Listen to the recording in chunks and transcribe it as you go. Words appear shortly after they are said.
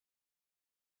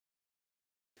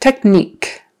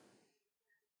Technique.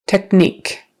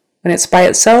 Technique. When it's by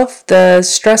itself, the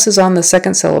stress is on the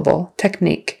second syllable.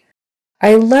 Technique.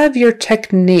 I love your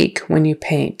technique when you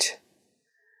paint.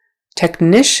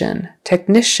 Technician.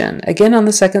 Technician. Again on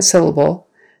the second syllable.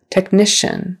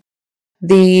 Technician.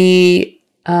 The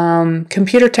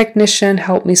computer technician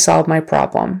helped me solve my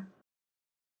problem.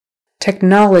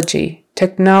 Technology.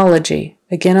 Technology.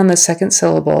 Again on the second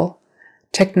syllable.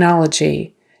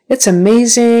 Technology. It's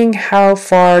amazing how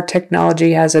far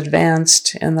technology has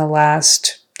advanced in the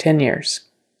last 10 years.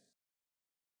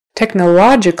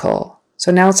 Technological.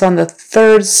 So now it's on the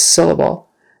third syllable.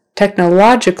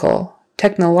 Technological.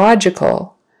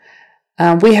 Technological.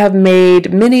 We have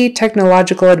made many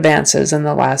technological advances in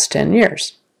the last 10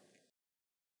 years.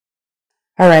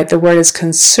 All right, the word is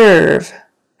conserve.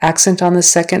 Accent on the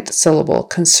second syllable.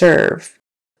 Conserve.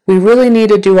 We really need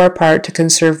to do our part to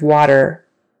conserve water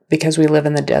because we live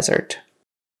in the desert.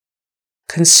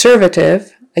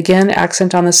 Conservative. Again,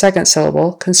 accent on the second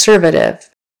syllable. Conservative.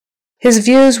 His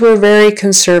views were very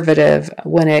conservative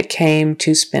when it came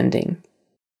to spending.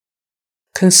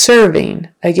 Conserving.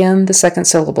 Again, the second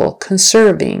syllable.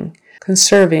 Conserving.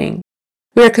 Conserving.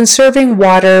 We are conserving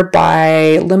water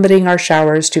by limiting our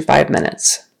showers to 5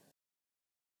 minutes.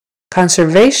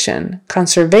 Conservation.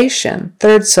 Conservation.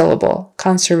 Third syllable.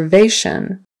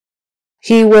 Conservation.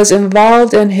 He was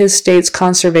involved in his state's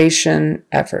conservation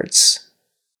efforts.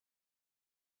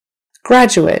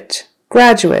 Graduate.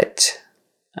 Graduate.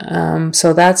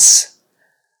 So that's,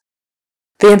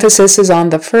 the emphasis is on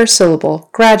the first syllable.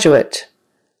 Graduate.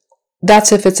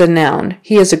 That's if it's a noun.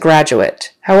 He is a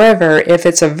graduate. However, if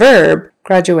it's a verb,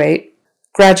 graduate,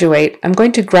 graduate. I'm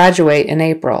going to graduate in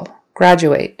April.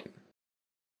 Graduate.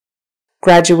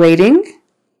 Graduating,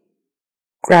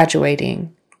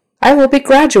 graduating. I will be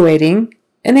graduating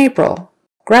in April.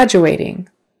 Graduating.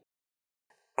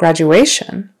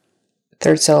 Graduation.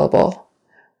 Third syllable.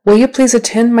 Will you please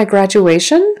attend my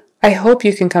graduation? I hope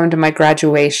you can come to my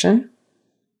graduation.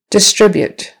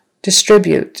 Distribute.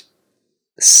 Distribute.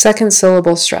 Second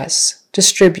syllable stress.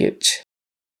 Distribute.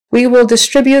 We will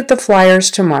distribute the flyers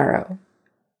tomorrow.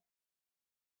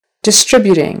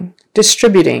 Distributing.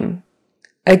 Distributing.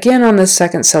 Again on the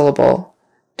second syllable.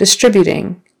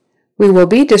 Distributing. We will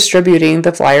be distributing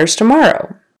the flyers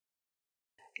tomorrow.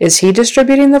 Is he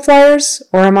distributing the flyers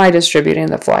or am I distributing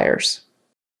the flyers?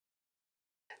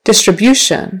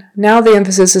 Distribution. Now the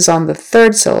emphasis is on the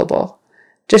third syllable.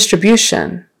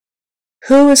 Distribution.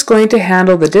 Who is going to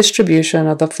handle the distribution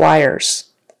of the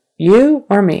flyers? You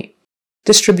or me?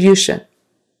 Distribution.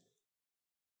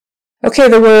 Okay,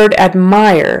 the word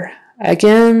admire.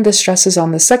 Again, the stress is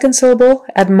on the second syllable.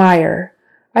 Admire.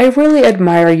 I really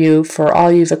admire you for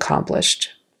all you've accomplished.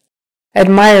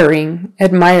 Admiring.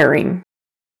 Admiring.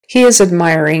 He is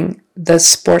admiring the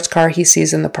sports car he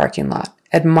sees in the parking lot.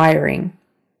 Admiring.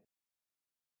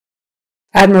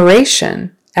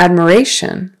 Admiration.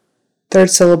 Admiration. Third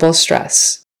syllable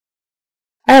stress.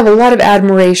 I have a lot of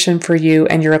admiration for you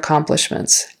and your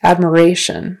accomplishments.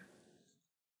 Admiration.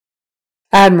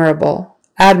 Admirable.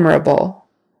 Admirable.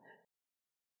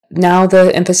 Now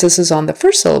the emphasis is on the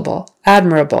first syllable.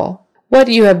 Admirable. What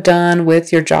you have done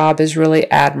with your job is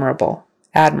really admirable.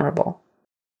 Admirable.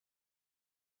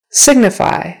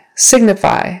 Signify.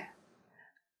 Signify.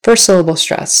 First syllable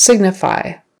stress.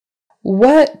 Signify.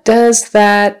 What does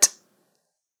that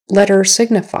letter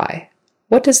signify?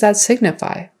 What does that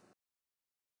signify?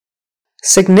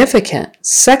 Significant.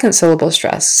 Second syllable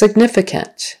stress.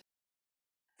 Significant.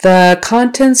 The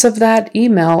contents of that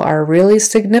email are really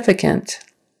significant.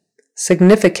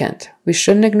 Significant. We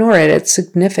shouldn't ignore it. It's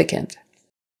significant.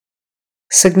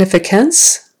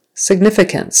 Significance.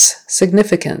 Significance.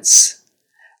 Significance.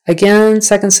 Again,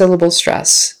 second syllable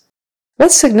stress.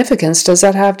 What significance does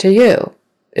that have to you?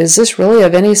 Is this really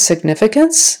of any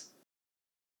significance?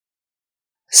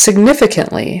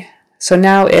 Significantly. So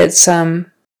now it's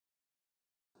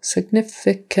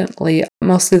significantly,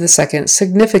 mostly the second.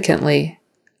 Significantly.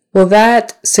 Will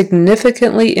that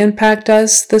significantly impact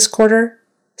us this quarter?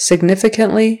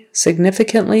 Significantly.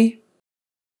 Significantly.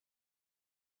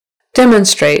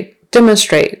 Demonstrate.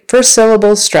 Demonstrate. First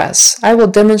syllable stress. I will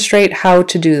demonstrate how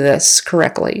to do this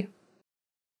correctly.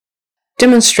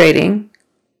 Demonstrating.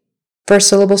 First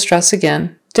syllable stress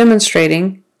again.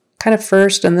 Demonstrating. Kind of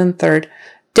first and then third.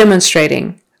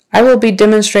 Demonstrating. I will be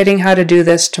demonstrating how to do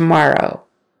this tomorrow.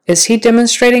 Is he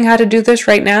demonstrating how to do this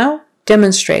right now?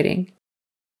 Demonstrating.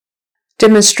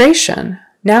 Demonstration.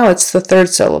 Now it's the third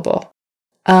syllable.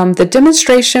 The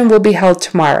demonstration will be held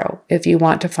tomorrow if you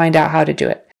want to find out how to do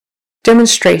it.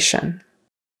 Demonstration.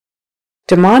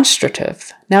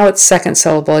 Demonstrative. Now it's second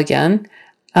syllable again.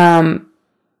 And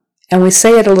And we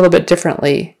say it a little bit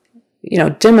differently.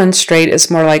 Demonstrate is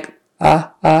more like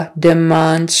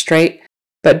demonstrate.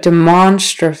 But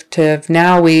demonstrative,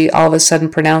 now we all of a sudden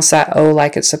pronounce that O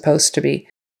like it's supposed to be.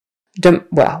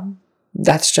 Well,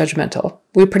 that's judgmental.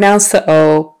 We pronounce the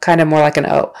O kind of more like an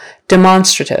O.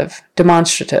 Demonstrative.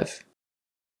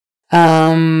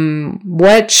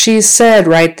 What she said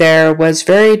right there was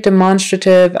very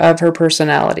demonstrative of her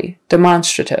personality.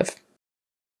 Demonstrative.